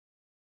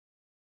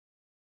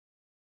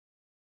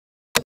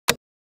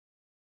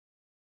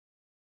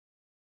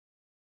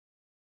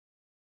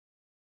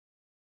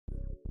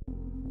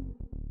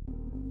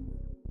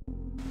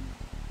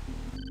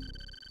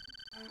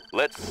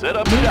Let's set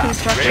up New shop.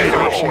 construction Ready to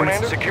roll, options.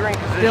 Commander. Securing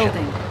position.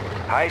 Building.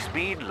 High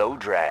speed, low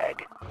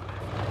drag.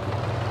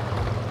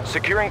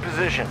 Securing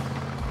position.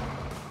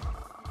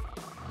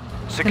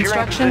 Securing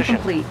Construction position.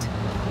 complete.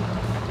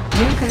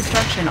 New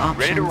construction options.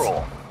 Ready to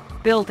roll.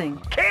 Building.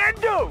 Can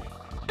do.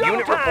 Double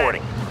Unit time.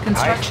 reporting.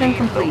 Construction High speed,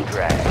 complete. low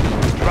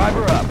drag.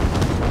 Driver up.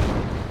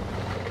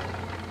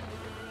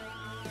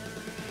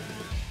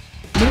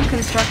 New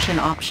construction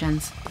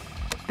options.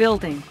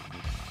 Building.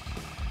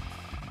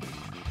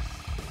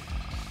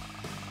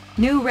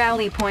 New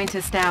rally point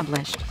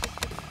established.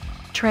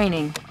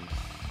 Training.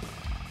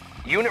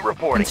 Unit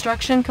reporting.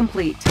 Construction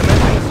complete.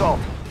 Commencing assault.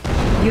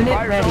 Unit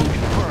Fire ready. zone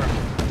confirmed.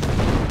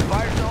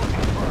 Fire zone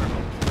confirmed.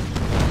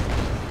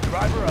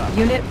 Driver up.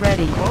 Unit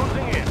ready.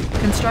 Closing in.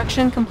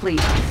 Construction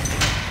complete.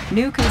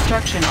 New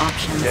construction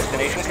options.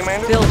 Destination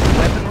commander. Building.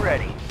 Weapon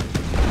ready.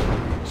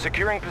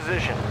 Securing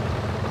position.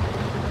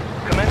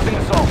 Commencing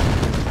assault.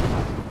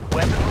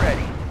 Weapon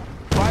ready.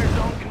 Fire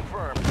zone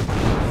confirmed.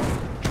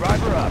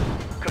 Driver up.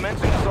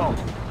 Commencing assault.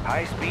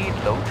 High speed,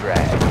 low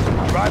drag.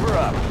 Driver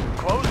up.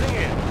 Closing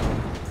in.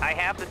 I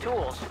have the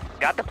tools.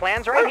 Got the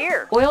plans right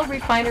here. Oil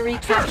refinery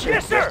captured.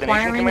 Yes, sir.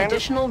 Requiring Destination,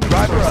 additional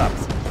Driver up.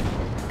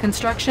 resources.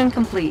 Construction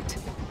complete.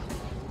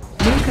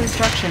 New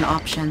construction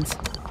options.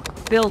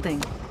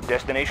 Building.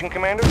 Destination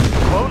commander.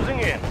 Closing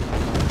in.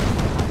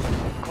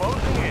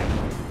 Closing in.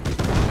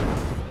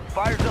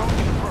 Fire zone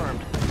confirmed.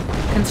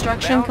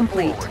 Construction Bound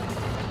complete. forward.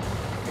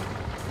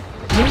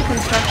 New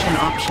construction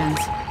options.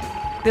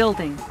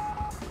 Building.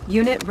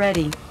 Unit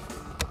ready.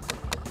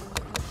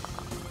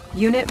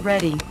 Unit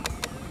ready.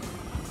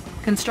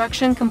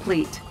 Construction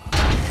complete.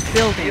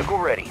 Building. Vehicle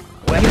ready.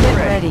 Weapon Unit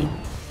ready. ready.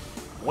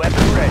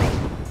 Weapon ready.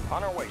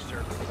 On our way,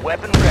 sir.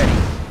 Weapon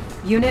ready.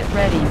 Unit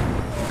ready.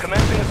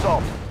 Commencing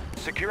assault.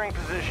 Securing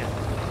position.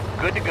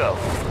 Good to go.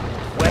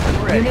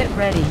 Weapon ready. Unit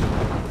ready.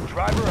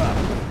 Driver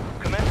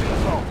up. Commencing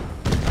assault.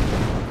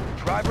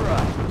 Driver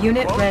up.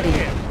 Unit Closing ready.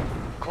 in.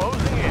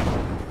 Closing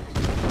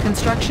in.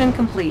 Construction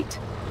complete.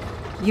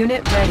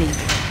 Unit ready.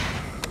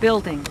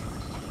 Building.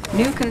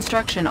 New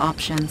construction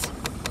options.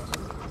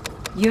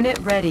 Unit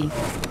ready.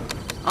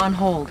 On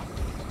hold.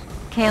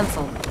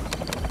 Cancel.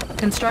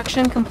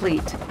 Construction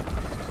complete.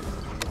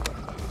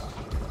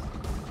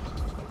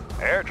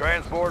 Air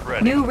transport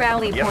ready. New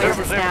rally Yes, point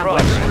sir.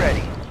 established. Weapon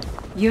ready.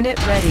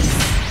 Unit ready.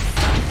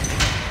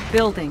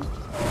 Building.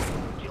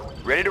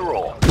 Ready to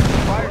roll.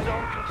 Fire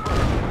zone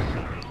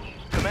confirmed.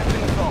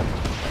 Commencing assault.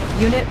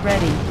 Unit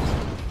ready.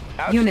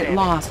 Unit Outstanding.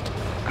 lost.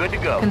 Good to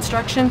go.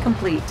 Construction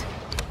complete.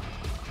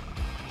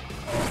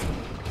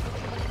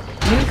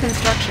 New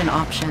construction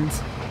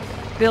options.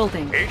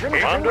 Building. Agent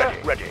Agent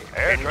ready. ready.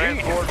 Air Indeed.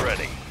 transport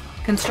ready.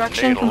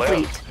 Construction Need a lift.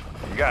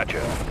 complete.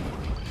 Gotcha.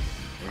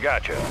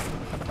 Gotcha.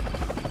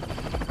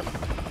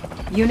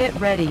 Unit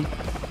ready.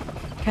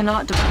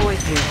 Cannot deploy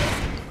here.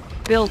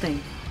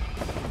 Building.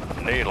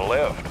 Need a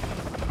lift.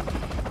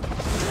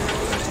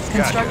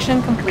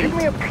 Construction complete. Give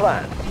me a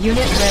plan.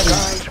 Unit ready.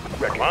 Guys,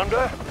 ready.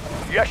 Commander?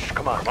 Yes,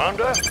 Commander.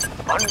 Commander?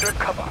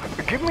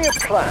 Undercover. Give me a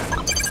plan.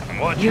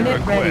 What's your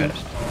Unit ready.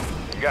 request?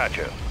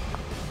 Gotcha.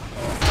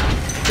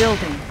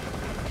 Building.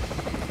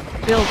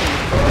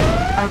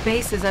 Building. Our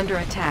base is under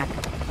attack.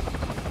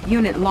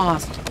 Unit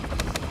lost.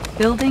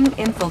 Building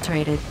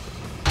infiltrated.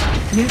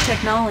 New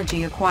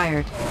technology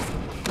acquired.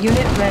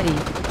 Unit ready.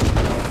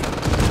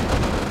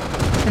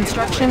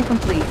 Construction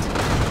complete.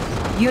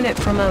 Unit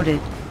promoted.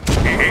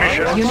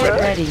 Agent Unit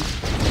ready. ready.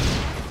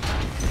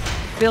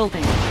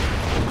 Building.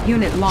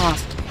 Unit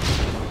lost.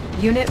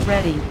 Unit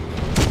ready.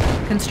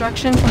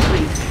 Construction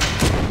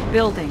complete.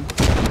 Building.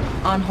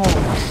 On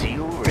hold.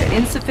 Seal ready.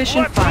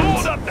 Insufficient Let's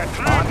load funds. up the On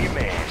truck. your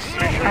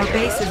man. Our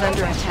base is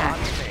under attack.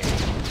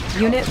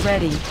 Unit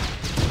ready.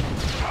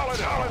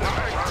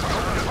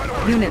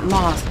 Unit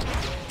lost.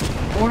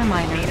 Ore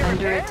miner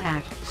under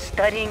attack.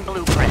 Studying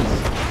blueprints.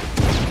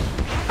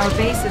 Our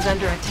base is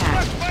under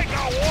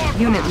attack.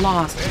 Unit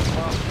lost.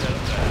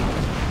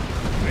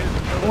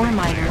 Ore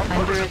miner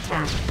under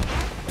attack.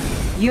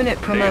 Unit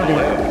promoted.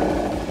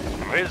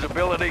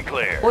 Visibility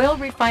clear. Oil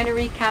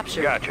refinery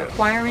captured. Gotcha.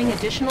 Acquiring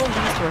additional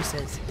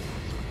resources.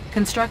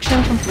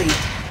 Construction complete.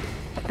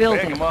 Pick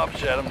Building. them up,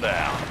 set them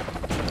down.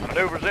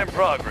 Maneuvers in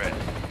progress.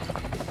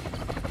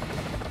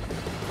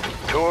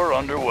 Tour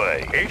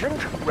underway.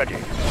 Agent ready.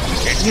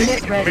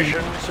 Unit ready.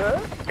 Mission,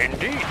 sir?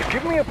 Indeed.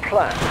 Give me a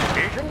plan.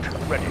 Agent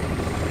ready.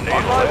 Need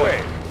On a my lift.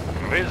 way.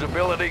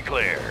 Visibility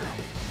clear.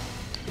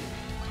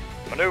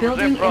 Maneuvers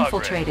Building in progress.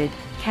 infiltrated.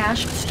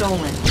 Cash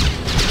stolen.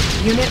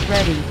 Unit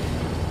ready.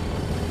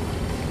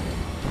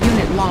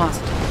 Unit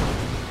lost.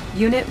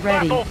 Unit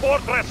ready. Battle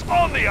Fortress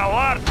on the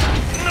alert.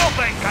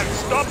 Nothing can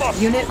stop us.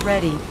 Unit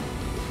ready.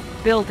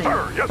 Building.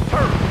 Sir, yes,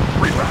 sir.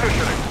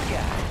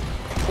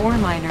 Repositioning. Ore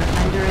miner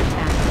under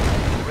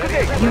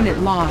attack. Unit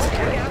lost.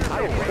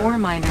 Ore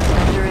miner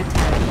under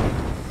attack.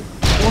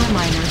 Ore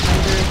miner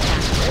under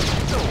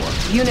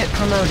attack. Unit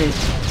promoted.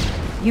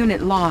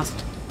 Unit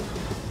lost.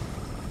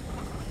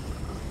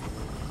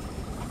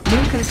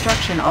 New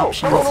construction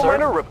options. Colonel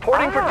Miner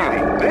reporting for duty.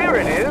 There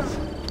it is.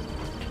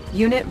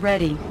 Unit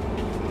ready.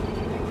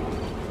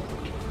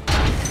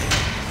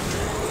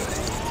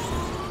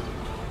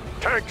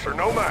 Tanks are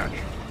no match.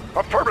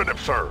 Affirmative,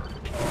 sir.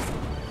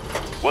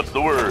 What's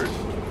the word?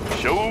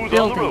 Shows on the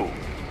Building. road.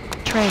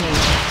 Training.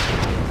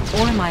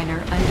 Ore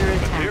miner under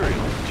attack. Material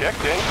checked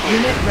and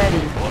cleared. Unit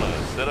ready.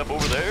 Wanna set up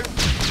over there?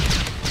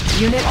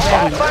 Unit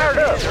All ready. fired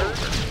up.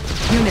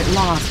 Unit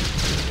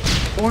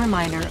lost. Ore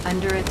miner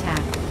under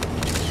attack.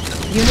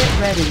 Unit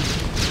ready.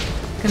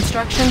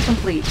 Construction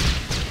complete.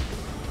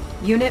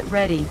 Unit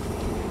ready.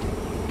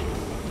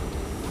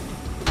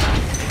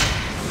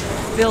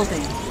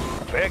 Building.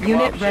 Pick 'em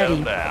Unit up, set 'em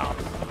ready. down.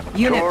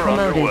 Unit Tour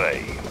promoted.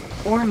 underway.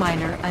 Ore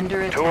miner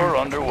under Tour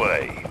attack.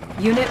 underway.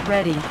 Unit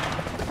ready.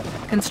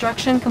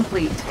 Construction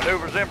complete.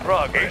 Maneuvers in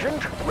progress.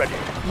 Agent ready.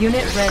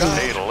 Unit ready.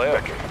 Stay to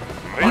left.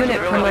 Unit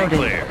Visibility promoted.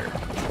 clear.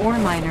 Ore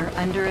miner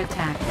under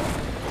attack.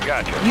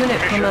 Gotcha. Unit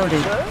Mission,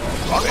 promoted. sir.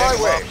 On my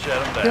way. Set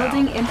 'em down.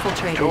 Building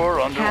infiltrated.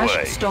 Tour underway.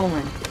 Cash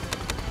stolen.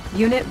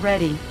 Unit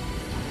ready.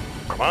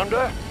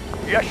 Commander?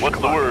 Yes, What's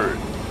the Commander. word?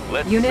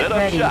 Let's Unit set up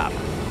ready. shop.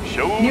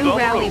 Shows New on the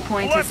rally road.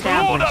 point Let's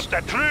load up established.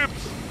 the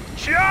troops.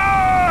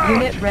 Charge!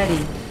 Unit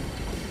ready.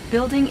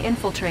 Building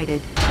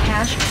infiltrated.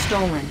 Cash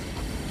stolen.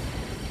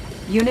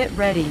 Unit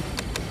ready.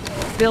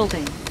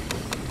 Building.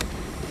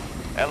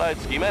 Allied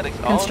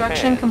schematics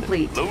Construction on hand.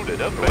 complete.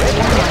 Loaded up Ore and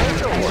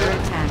miner under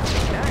attack.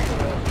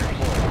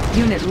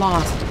 Unit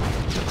lost.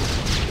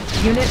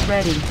 Unit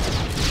ready.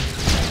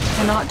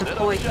 Cannot set up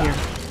deploy shop. here.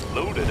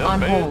 Loaded up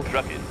On and hold.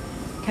 trucking.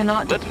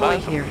 Cannot Let's deploy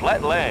find some here.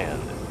 flat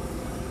land.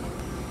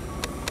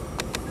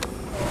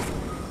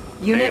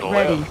 Unit Stay to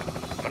ready.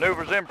 left.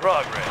 Maneuvers in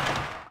progress.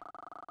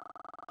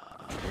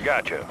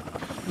 Gotcha.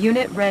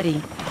 Unit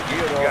ready.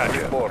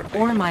 Gotcha.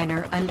 Ore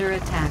miner under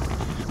attack.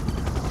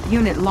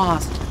 Unit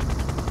lost.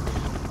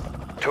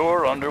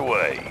 Tour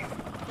underway.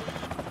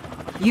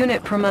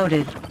 Unit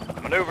promoted.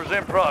 Maneuvers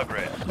in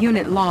progress.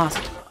 Unit lost.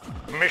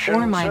 Mission,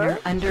 Ore miner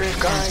sir. under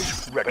attack.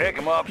 Ready. Pick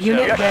 'em up.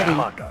 Unit set 'em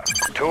ready. down.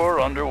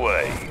 Tour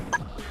underway.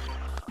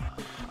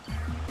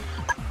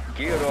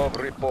 Gear of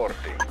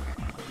reporting.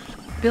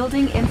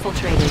 Building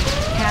infiltrated.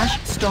 Cash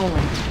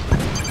stolen.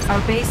 Our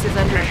base is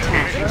under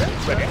attack.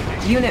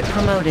 Unit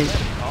promoted.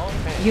 On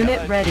hand. Unit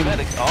Allied ready.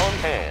 schematics on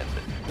hand.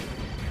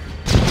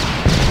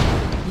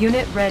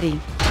 Unit ready.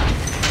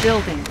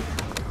 Building.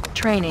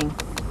 Training.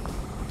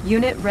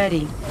 Unit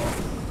ready.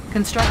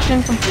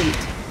 Construction complete.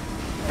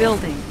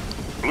 Building.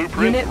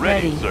 Blueprint Unit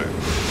ready. sir.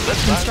 Let's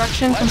find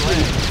Construction some flat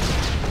complete.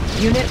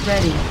 land. Unit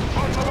ready.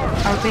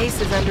 Our base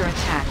is under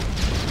attack.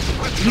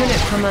 Unit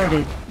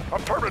promoted.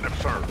 Affirmative,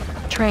 sir.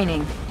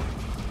 Training.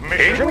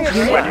 Mission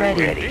Unit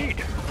ready.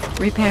 Indeed.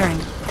 Repairing.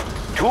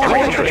 Tour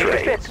Infantry.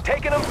 infantry.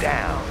 Taking them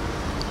down.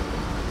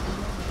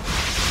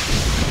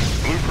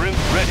 Blueprint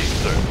ready,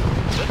 sir.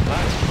 Let's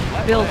find some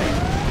flat Building.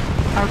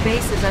 land. Our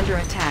base is under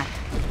attack.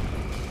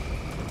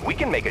 We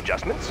can make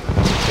adjustments.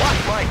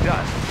 Watch my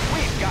dust.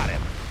 We've got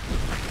him.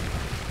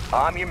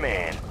 I'm your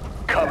man.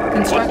 Cover me.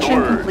 What's the Construction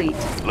word? complete.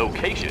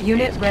 Location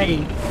Unit is ready.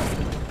 key.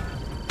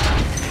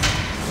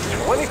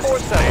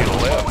 24/7.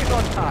 Always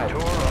on time.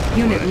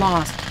 Unit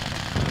lost.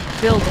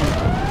 Building.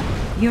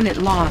 Unit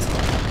lost.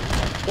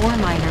 Ore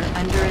miner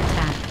under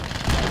attack.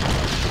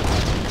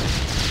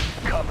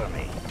 Cover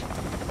me.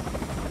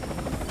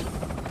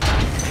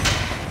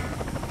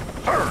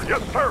 Sir,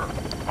 yes, sir.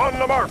 On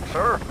the mark,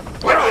 sir.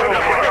 Let's show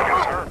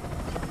sir.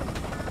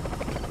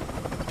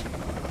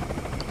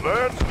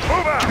 Let's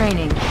move out.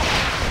 Training.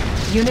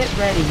 Unit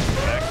ready.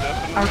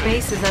 Our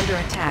base is under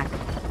attack.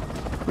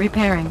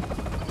 Repairing.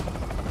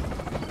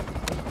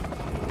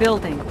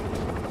 Building.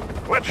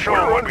 Let's show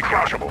 'em what we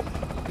got.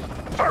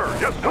 Sir,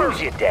 yes, sir.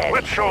 Who's your daddy?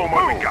 Let's show 'em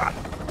what we got.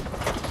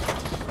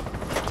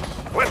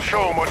 Let's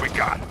show 'em what we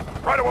got.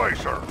 Right away,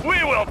 sir.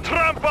 We will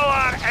trample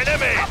our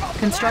enemy.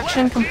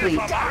 Construction complete.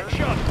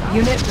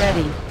 Unit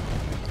ready.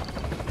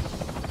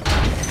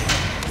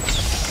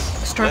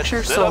 Structure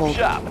Let's set up sold.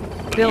 shop.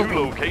 The Building.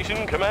 new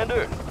location,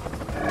 Commander.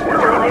 We're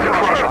going to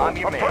crush 'em. I'm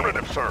your man.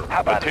 Affirmative, sir.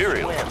 How about a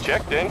Materials swim?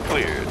 checked and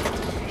cleared.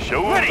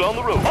 Shows Ready. on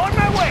the road. On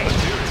my way.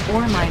 Materials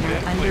Ore checked miner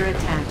and under cleared.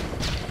 attack.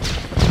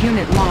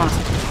 Unit lost.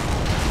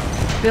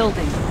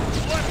 Building.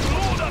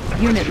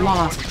 Unit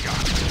lost.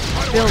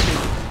 Building.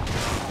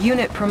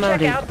 Unit Check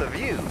promoted. out the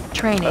view.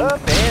 Training. Up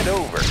and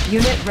over.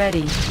 Unit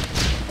ready.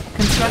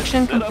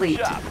 Construction Set up complete.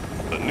 shop.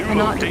 The new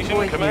Cannot deploy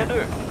location, here.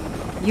 Commander.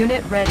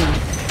 Unit ready.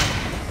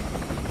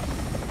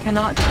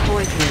 Cannot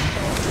deploy here.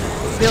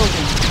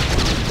 Building.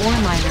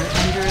 Ore miner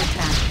under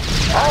attack.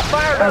 All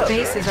fired Our up.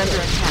 base is under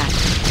attack.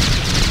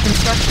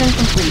 Construction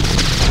complete.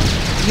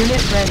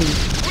 Unit ready.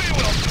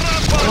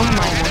 Ore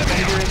miner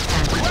under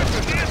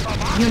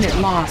attack. Unit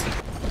lost.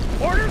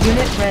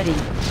 Unit ready.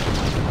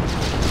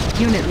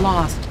 Unit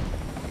lost.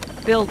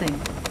 Building.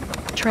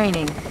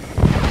 Training.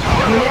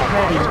 Unit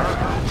ready.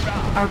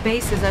 Our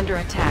base is under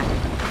attack.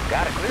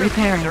 Got it clear,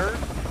 Repairing. sir.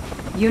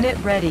 Unit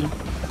ready.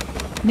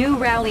 New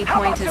rally How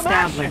point about some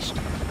established.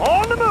 action?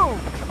 On the move.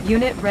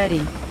 Unit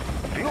ready.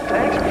 Fuel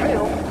tanks are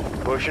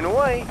filled. Pushing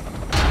away.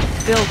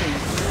 Building.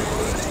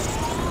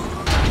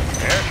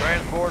 Air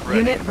transport ready.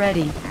 Unit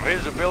ready.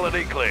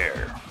 Visibility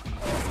clear.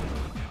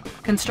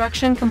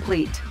 Construction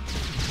complete.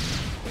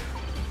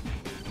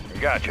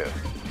 Gotcha.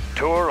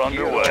 Tour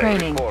underway.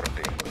 Training.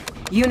 Reporting.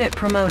 Unit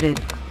promoted.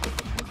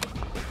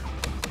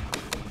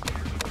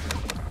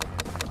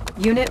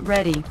 Unit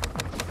ready.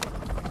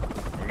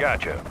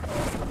 Gotcha.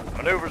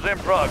 Maneuvers in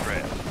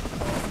progress.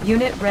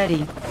 Unit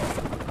ready.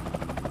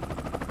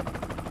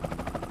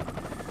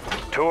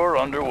 Tour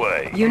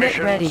underway. Unit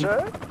Mission, ready.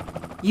 sir?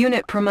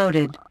 Unit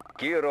promoted.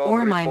 Gear of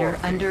Ore miner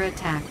reporting. under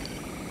attack.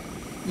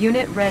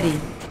 Unit ready.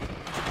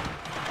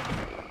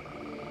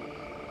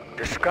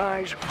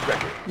 Disguise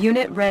ready.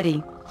 Unit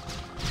ready.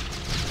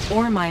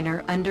 Ore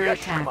miner under Yes,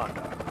 attack.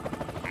 Commander.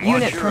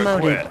 Unit What's your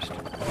promoted. request?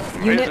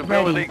 Unit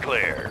Visibility ready.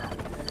 clear.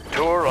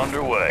 Tour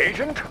underway.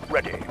 Agent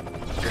ready.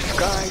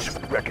 Disguise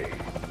ready.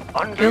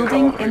 Under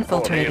Building reporting.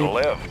 infiltrated. To the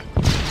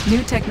left.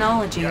 New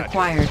technology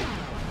acquired.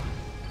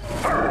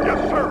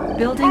 Yes, sir.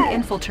 Building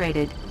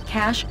infiltrated.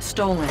 Cache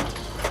stolen.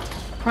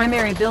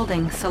 Primary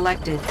building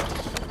selected.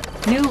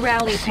 New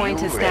rally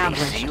point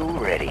established. Seal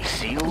ready.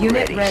 Seal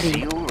Unit ready.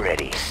 ready. Seal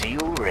ready.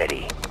 Seal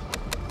ready.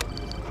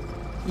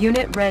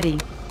 Unit ready.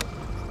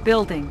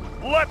 Building.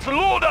 Let's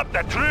load up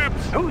the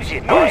troops. Who's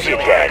your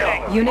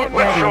daddy? Unit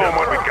Let's show ready. them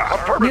what we got.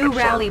 Affirmative, New sir.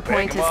 rally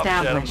point Pick 'em up,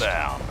 set 'em established.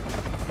 down.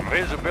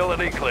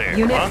 Visibility clear.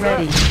 Unit Under.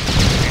 ready.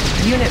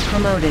 Unit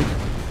promoted.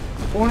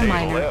 Ore To the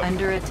miner left.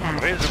 under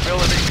attack.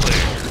 Visibility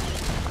clear.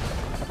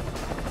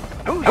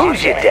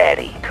 Who's your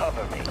daddy?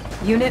 Cover me.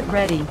 Unit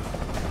ready.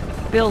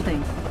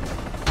 Building.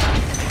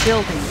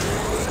 Building.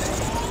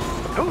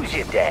 Who's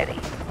your daddy?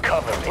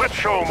 Cover me. Let's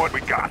show them what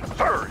we got.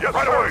 Sir, yes,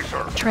 right away,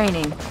 sir.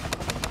 Training.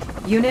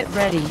 Unit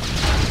ready.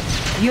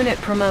 Unit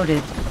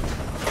promoted.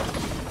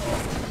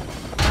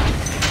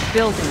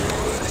 Building.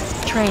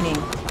 Training.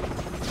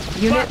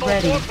 Unit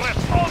ready.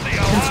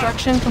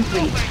 Construction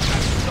complete.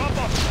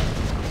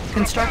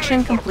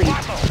 Construction complete.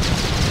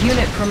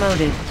 Unit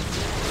promoted.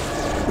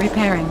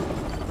 Repairing.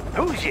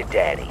 Who's your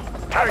daddy?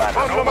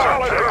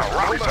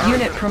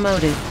 Unit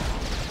promoted.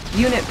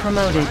 Unit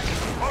promoted.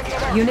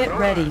 Unit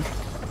ready.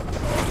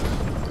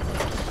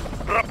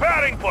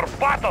 Preparing for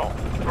battle.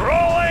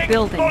 Rolling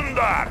Building.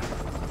 thunder.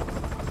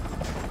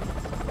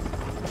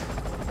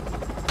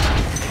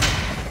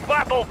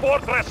 Battle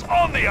fortress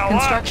on the alert.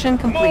 Construction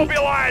complete.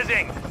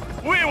 Mobilizing.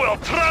 We will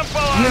trample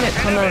our Unit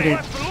promoted. enemy.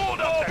 Let's load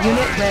up the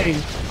Unit ready.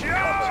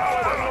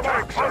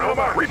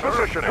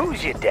 Repositioning.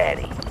 Who's your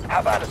daddy? How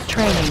about a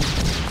Training.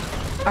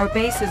 Our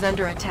base is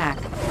under attack.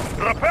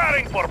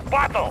 Preparing for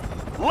battle.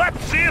 Let's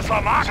see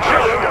some action.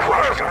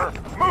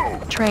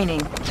 Move.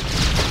 Training.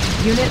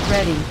 Unit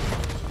ready.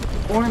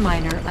 Ore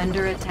miner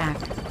under attack.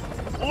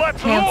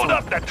 Let's Cancel. load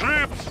up the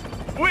troops.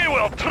 We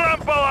will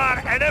trample our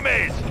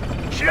enemies.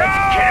 Get it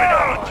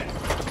on. Charge!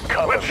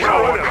 Cover Let's me.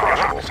 show what we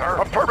got, sir.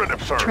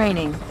 Affirmative, sir.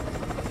 Training.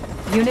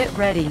 Unit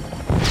ready.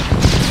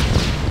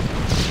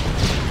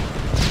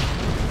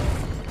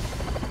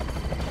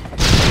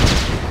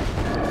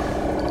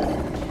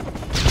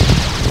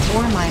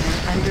 Ore miner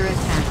under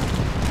attack.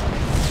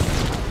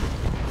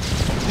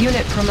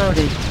 Unit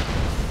promoted.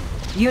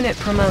 Unit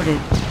promoted.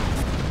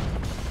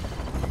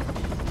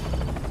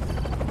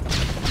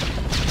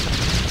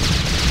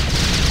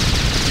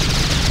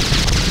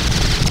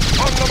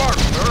 On the mark,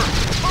 sir.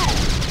 Move.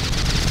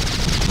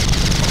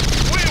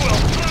 We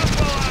will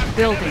trample our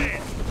Building.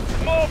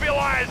 enemies.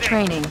 Mobilizing.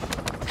 Training.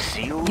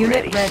 Seal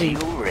Unit ready.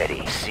 Seal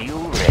ready. Seal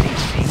ready.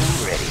 Seal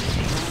ready.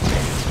 Seal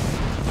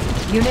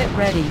ready. Unit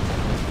ready.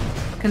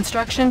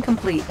 Construction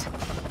complete.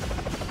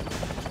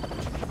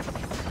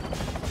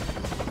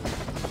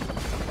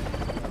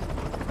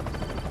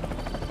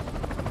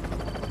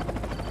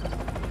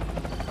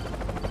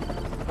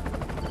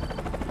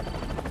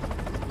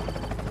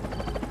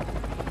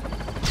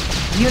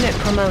 Unit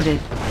promoted.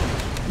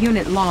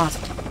 Unit lost.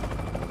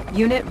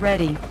 Unit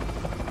ready.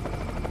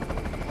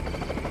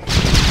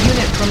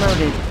 Unit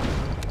promoted.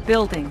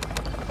 Building.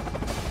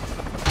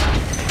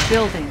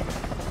 Building.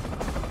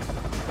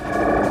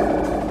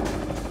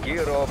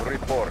 Gear of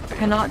reporting.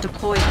 Cannot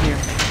deploy here.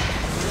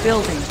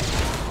 Building.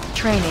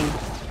 Training.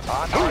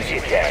 Who's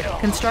your daddy?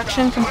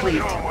 Construction complete.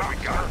 Show 'em what we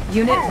got.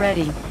 Unit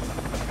ready.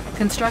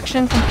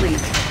 Construction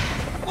complete.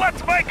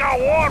 Let's make a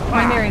war path.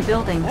 Primary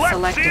building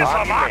Let's see selected.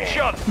 some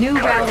action. New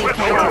rally Let's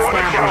point show 'em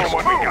established.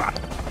 what we got.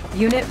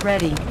 Unit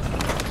ready.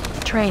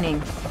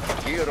 Training.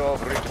 Gear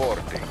of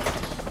reporting.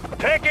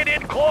 Take it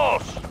in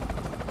close.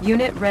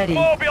 Unit ready.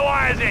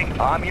 Mobilizing.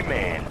 I'm your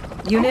man.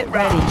 Unit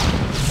ready.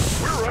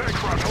 We're ready,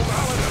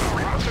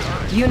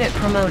 Crusher. Unit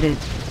promoted.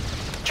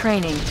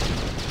 Training.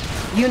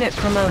 Unit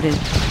promoted.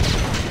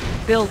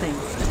 Building.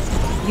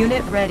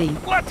 Unit ready.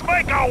 Let's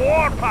make a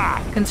war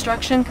path.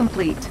 Construction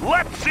complete.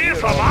 Let's see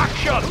some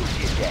action. Who's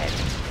your daddy?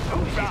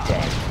 Who's your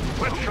daddy?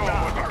 Let's show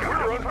 'em what we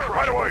got. We're on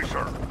right away,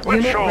 sir. Let's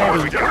Unit show 'em what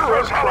we ready. got.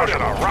 We're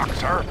crushing a rock,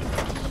 sir.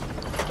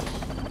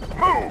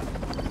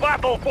 Move.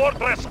 Battle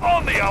fortress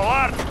on the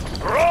alert.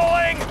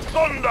 Rolling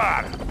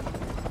thunder.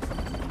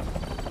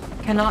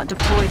 Cannot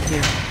deploy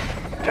here.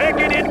 Take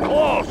it in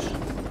close.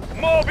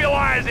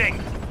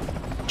 Mobilizing.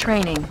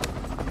 Training.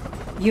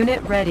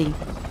 Unit ready.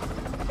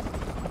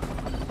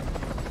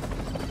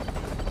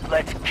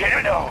 Let's get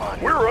it on.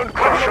 We're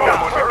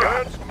uncrushable,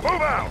 sir.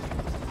 Move out.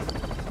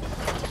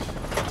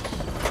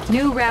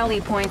 New rally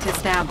point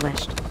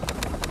established.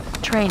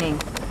 Training.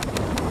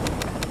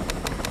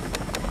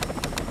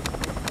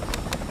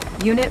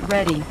 Unit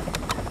ready.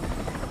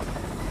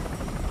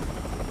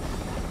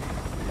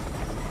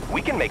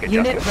 We can make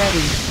Unit adjustments.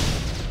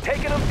 ready.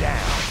 Taking them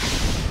down.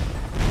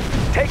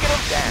 Taking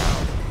them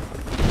down.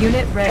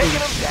 Unit ready. Taking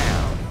them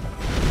down.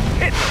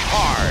 Hitting them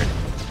hard.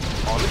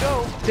 On the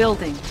go.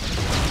 Building.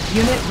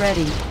 Unit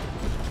ready.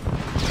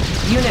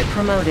 Unit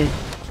promoted.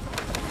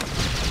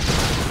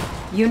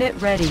 Unit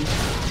ready.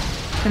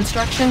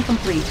 Construction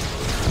complete.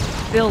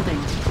 Building.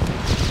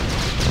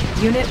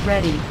 Unit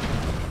ready.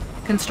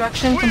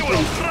 Construction We will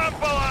complete.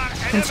 trample our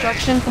enemy.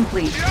 Construction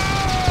complete.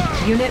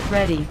 Unit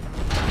ready.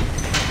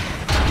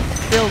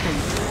 Building.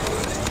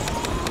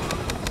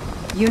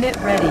 Unit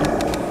ready.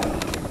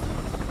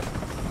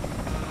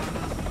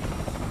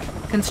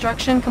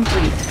 Construction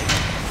complete.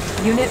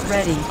 Unit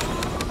ready.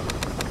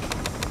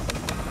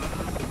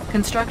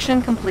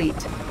 Construction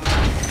complete.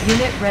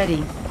 Unit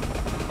ready.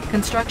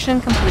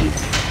 Construction complete.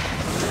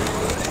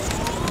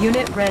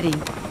 Unit ready.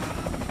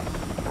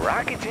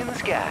 Rockets in the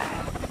sky.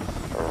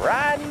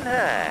 Riding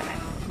high.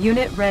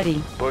 Unit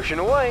ready. Pushing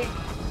away.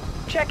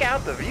 Check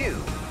out the view.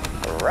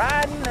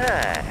 Riding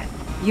high.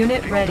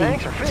 Unit Fuel ready.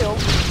 tanks are filled.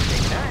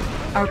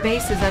 Ignite. Our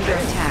base is under They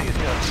won't attack. see us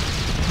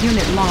coming.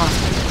 Unit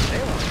lost. They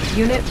won't see us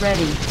Unit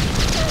ready.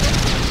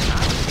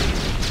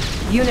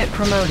 Unit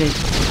promoted.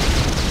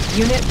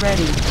 Unit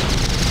ready.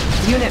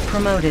 Unit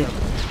promoted.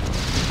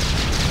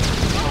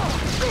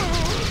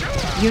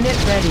 Unit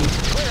ready.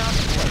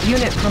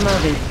 Unit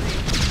promoted.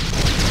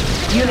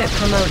 Unit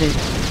promoted.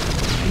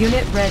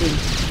 Unit ready.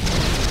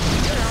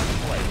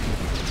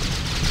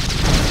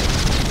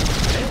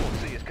 They won't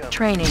see us coming.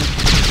 Training.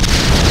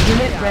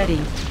 Unit ready.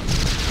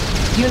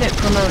 Unit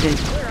promoted.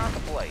 Clear out the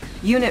place.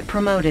 Unit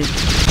promoted.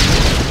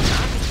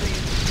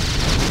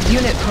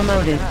 Unit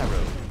promoted. High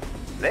road.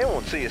 They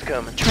won't see us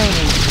coming.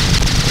 Training.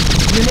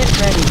 Unit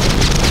ready.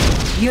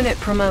 Unit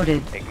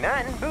promoted.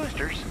 Igniting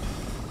boosters.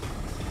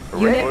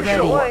 Unit Pushing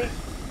ready. away.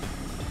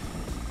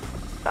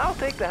 I'll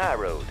take the high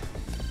road.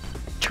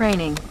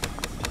 Training.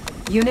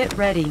 Unit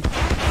ready.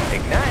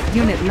 Ignite.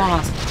 Unit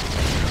lost.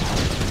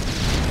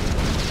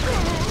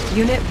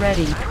 Unit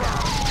ready.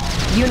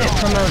 Unit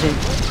promoted.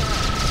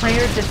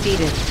 Player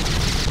defeated.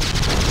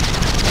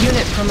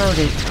 Unit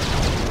promoted.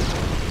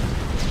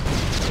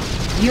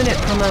 Unit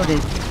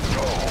promoted.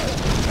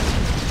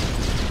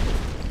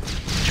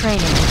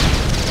 Training.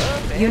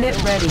 Unit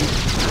ready.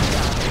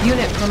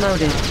 Unit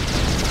promoted.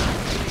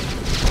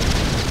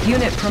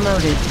 Unit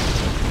promoted.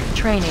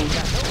 Training.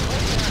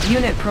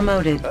 Unit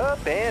promoted.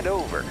 Up and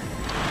over.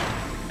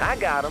 I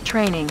got him.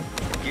 Training.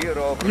 Get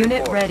off.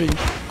 Unit ready.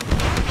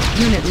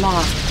 Unit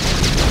lost.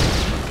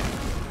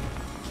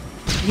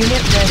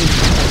 Unit ready.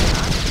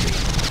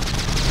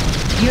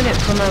 Unit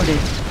promoted.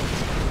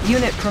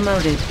 Unit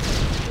promoted.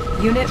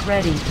 Unit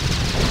ready.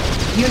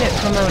 Unit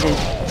promoted.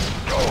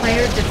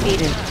 Player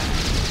defeated.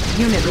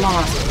 Unit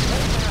lost.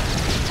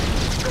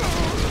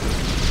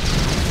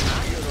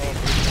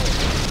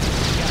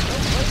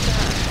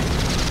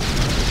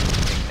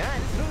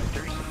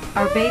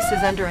 Our base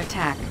is under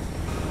attack.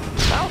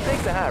 I'll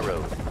take the high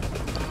road.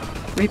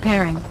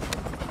 Repairing.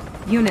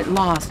 Unit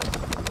lost.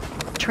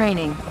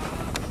 Training.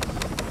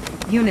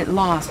 Unit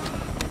lost.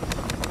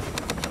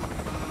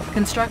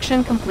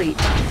 Construction complete.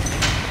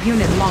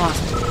 Unit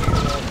lost.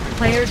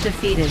 Player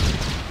defeated.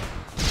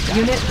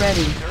 Unit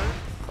ready.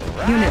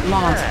 Unit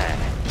lost.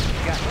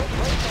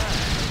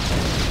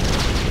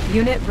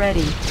 Unit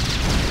ready.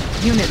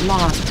 Unit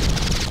lost.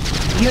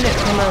 Unit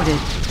promoted.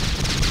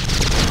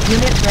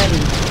 Unit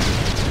ready.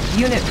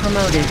 Unit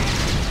promoted.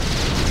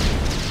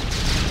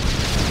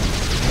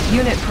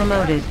 Unit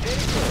promoted.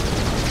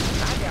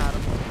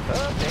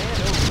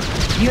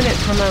 Unit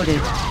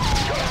promoted.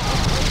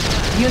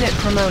 Unit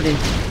promoted.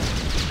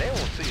 They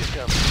won't see us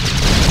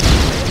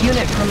coming.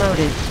 Unit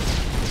promoted.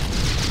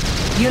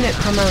 Unit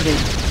promoted.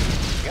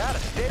 Got a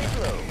steady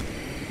flow.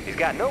 He's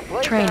got no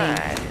place Training.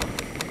 to hide.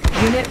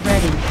 Unit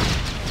ready.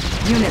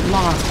 Unit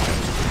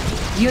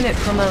lost. Unit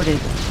promoted.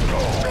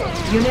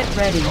 Unit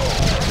ready.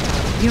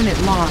 Unit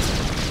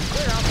lost.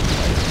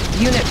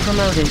 Unit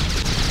promoted.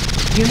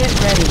 Unit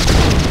ready.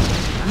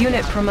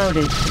 Unit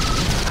promoted.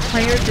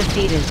 Player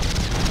defeated.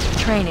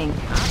 Training.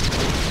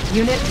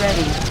 Unit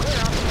ready.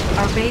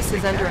 Our base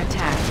is under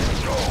attack.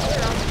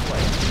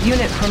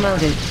 Unit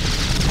promoted.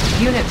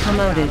 Unit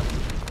promoted.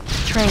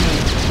 Training.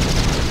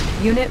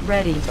 Unit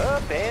ready.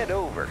 Up and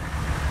over.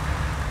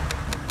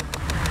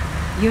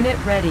 Unit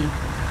ready.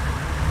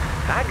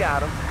 I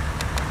got him.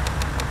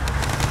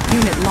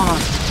 Unit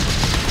lost.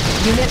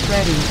 Unit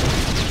ready.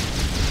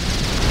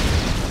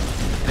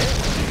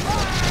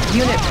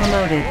 Unit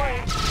promoted.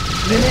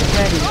 Unit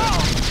ready.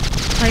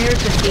 Player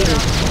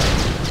defeated.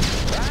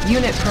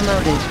 Unit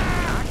promoted.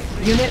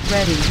 Unit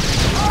ready.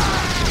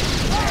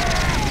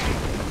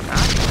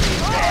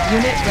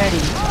 Unit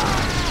ready.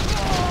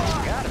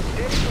 Got a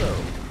steady flow.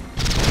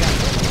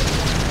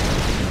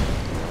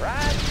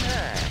 Riding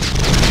high.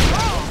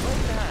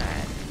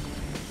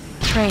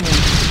 Training.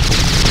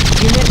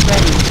 Unit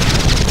ready.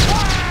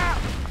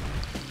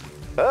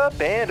 Up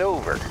and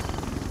over.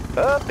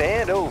 Up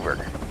and over.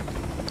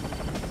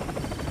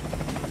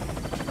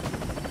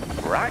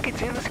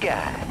 Rockets in the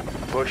sky.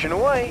 Pushing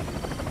away.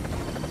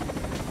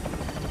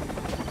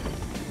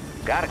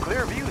 Got a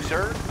clear view,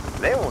 sir.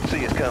 They won't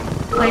see us coming.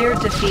 Player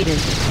defeated.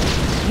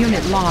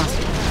 Unit lost.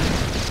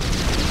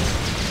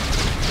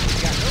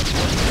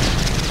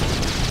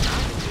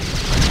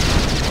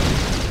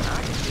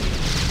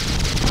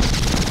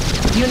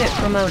 Unit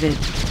promoted.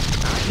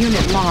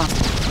 Unit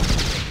lost.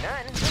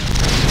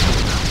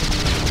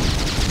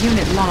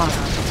 Unit lost.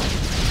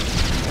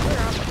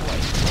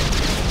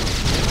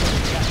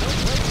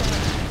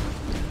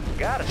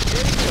 Got a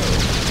steady go.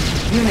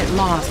 Unit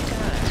lost.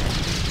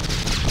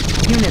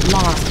 Unit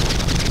lost.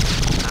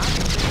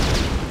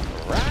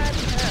 Right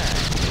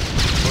behind.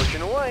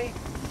 Pushing away.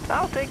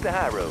 I'll take the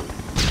high road.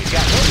 He's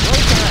got no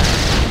place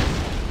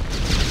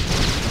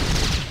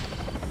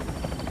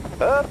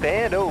behind. Up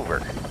and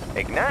over.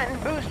 Igniting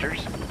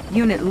boosters.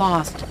 Unit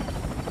lost.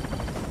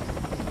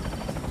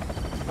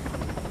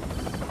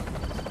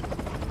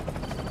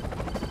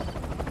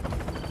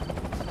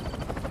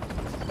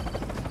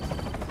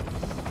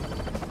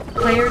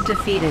 Player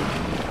defeated.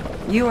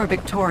 You are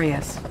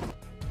victorious.